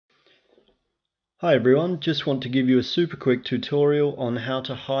Hi everyone, just want to give you a super quick tutorial on how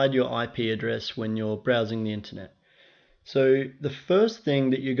to hide your IP address when you're browsing the internet. So the first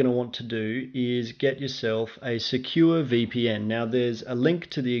thing that you're going to want to do is get yourself a secure VPN. Now there's a link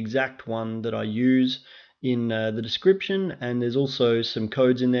to the exact one that I use in the description, and there's also some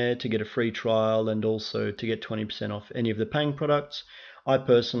codes in there to get a free trial and also to get 20% off any of the paying products. I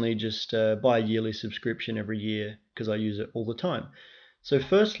personally just buy a yearly subscription every year because I use it all the time. So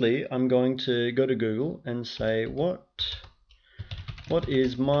firstly, I'm going to go to Google and say, what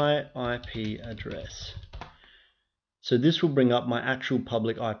is my IP address? So this will bring up my actual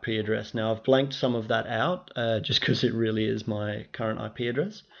public IP address. Now I've blanked some of that out just because it really is my current IP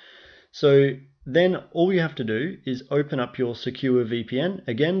address. So then all you have to do is open up your secure VPN.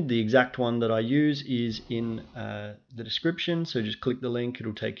 Again, the exact one that I use is in the description. So just click the link,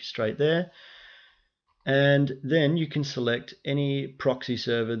 it'll take you straight there. And then you can select any proxy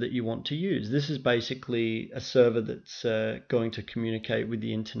server that you want to use. This is basically a server that's going to communicate with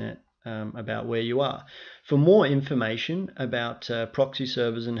the internet about where you are. For more information about proxy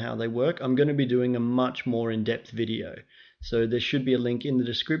servers and how they work, I'm going to be doing a much more in-depth video. So there should be a link in the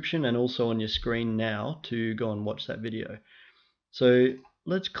description and also on your screen now to go and watch that video. So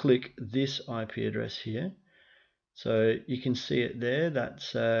let's click this IP address here. So you can see it there,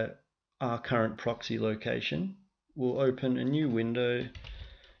 that's our current proxy location. We'll open a new window,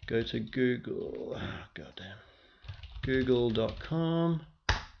 go to Google, google.com,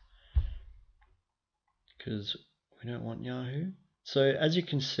 because we don't want Yahoo. So as you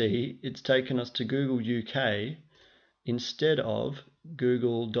can see, it's taken us to Google UK instead of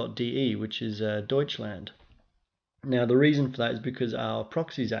google.de, which is Deutschland. Now the reason for that is because our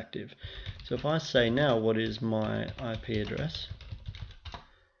proxy is active. So if I say now, what is my IP address?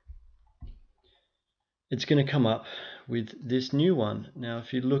 It's going to come up with this new one. Now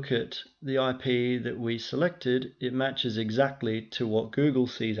if you look at the IP that we selected, it matches exactly to what Google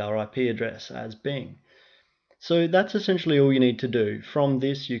sees our IP address as being. So that's essentially all you need to do. From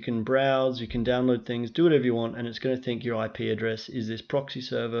this you can browse, you can download things, do whatever you want, and it's going to think your IP address is this proxy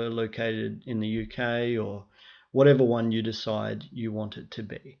server located in the UK or whatever one you decide you want it to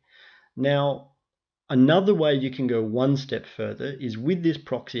be. Now another way you can go one step further is with this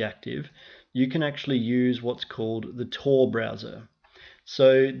proxy active, you can actually use what's called the Tor browser.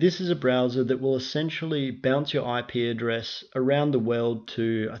 So this is a browser that will essentially bounce your IP address around the world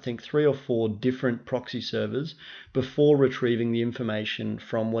to, I think, 3 or 4 different proxy servers before retrieving the information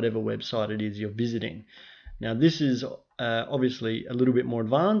from whatever website it is you're visiting. Now this is obviously a little bit more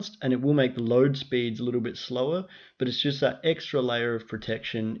advanced and it will make the load speeds a little bit slower, but it's just that extra layer of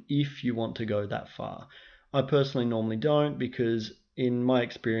protection if you want to go that far. I personally normally don't, because in my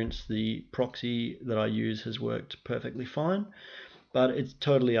experience the proxy that I use has worked perfectly fine, but it's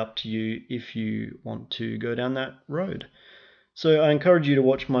totally up to you if you want to go down that road. So I encourage you to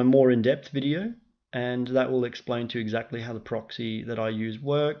watch my more in-depth video, and that will explain to you exactly how the proxy that I use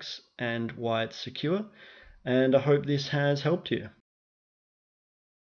works and why it's secure. And I hope this has helped you.